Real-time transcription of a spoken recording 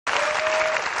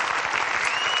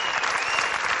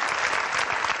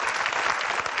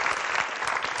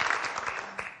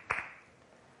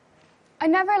I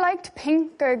never liked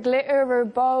pink or glitter or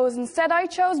bows. Instead, I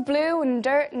chose blue and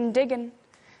dirt and digging.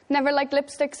 Never liked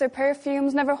lipsticks or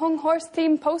perfumes. Never hung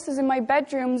horse-themed posters in my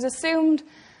bedrooms. Assumed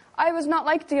I was not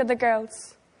like the other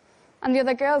girls. And the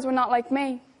other girls were not like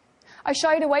me. I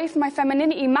shied away from my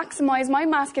femininity, maximised my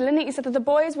masculinity so that the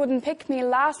boys wouldn't pick me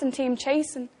last in team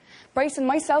chasing. Bracing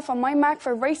myself on my mark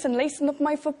for racing, lacing up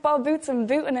my football boots and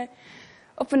booting it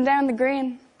up and down the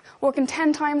green. Working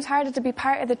 10 times harder to be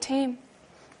part of the team.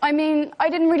 I mean, I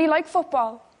didn't really like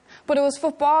football, but it was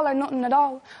football or nothing at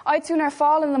all. I'd sooner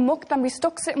fall in the muck than be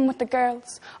stuck sitting with the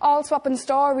girls, all swapping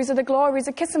stories of the glories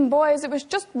of kissing boys. It was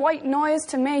just white noise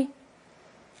to me.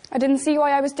 I didn't see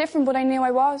why I was different, but I knew I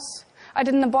was. I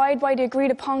didn't abide by the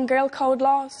agreed-upon girl code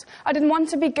laws. I didn't want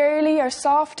to be girly or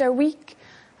soft or weak.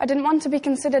 I didn't want to be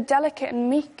considered delicate and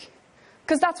meek.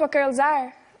 Because that's what girls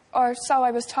are, or so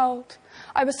I was told.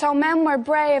 I was told men were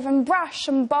brave and brash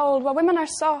and bold, while women are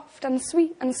soft and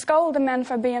sweet and scold the men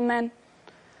for being men.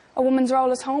 A woman's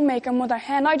role is homemaker, mother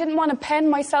hen. I didn't want to pen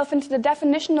myself into the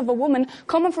definition of a woman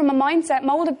coming from a mindset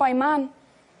moulded by man.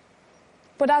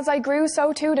 But as I grew,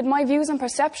 so too did my views and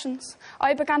perceptions.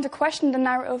 I began to question the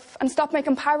narrative and stop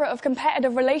making parrot of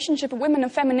competitive relationship with women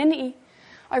and femininity.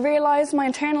 I realised my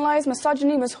internalised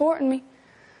misogyny was hurting me.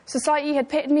 Society had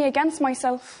pitted me against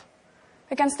myself,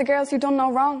 against the girls who'd done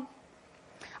no wrong.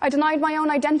 I denied my own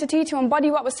identity to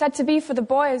embody what was said to be for the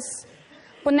boys.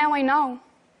 But now I know.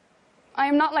 I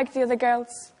am not like the other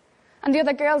girls. And the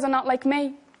other girls are not like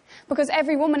me. Because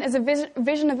every woman is a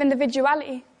vision of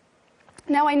individuality.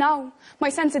 Now I know. My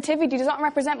sensitivity does not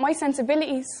represent my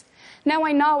sensibilities. Now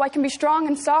I know I can be strong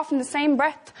and soft in the same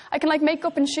breath. I can like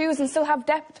makeup and shoes and still have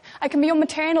depth. I can be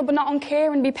unmaternal but not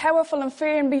uncaring, be powerful and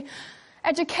fair and be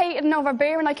educated and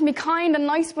overbearing. I can be kind and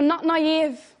nice but not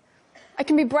naive. I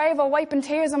can be brave while wiping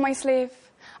tears on my sleeve.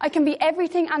 I can be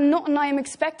everything and nothing I am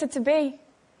expected to be.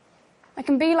 I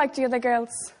can be like the other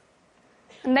girls.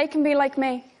 And they can be like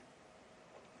me.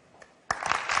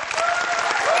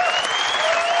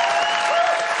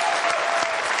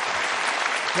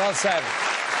 Well said.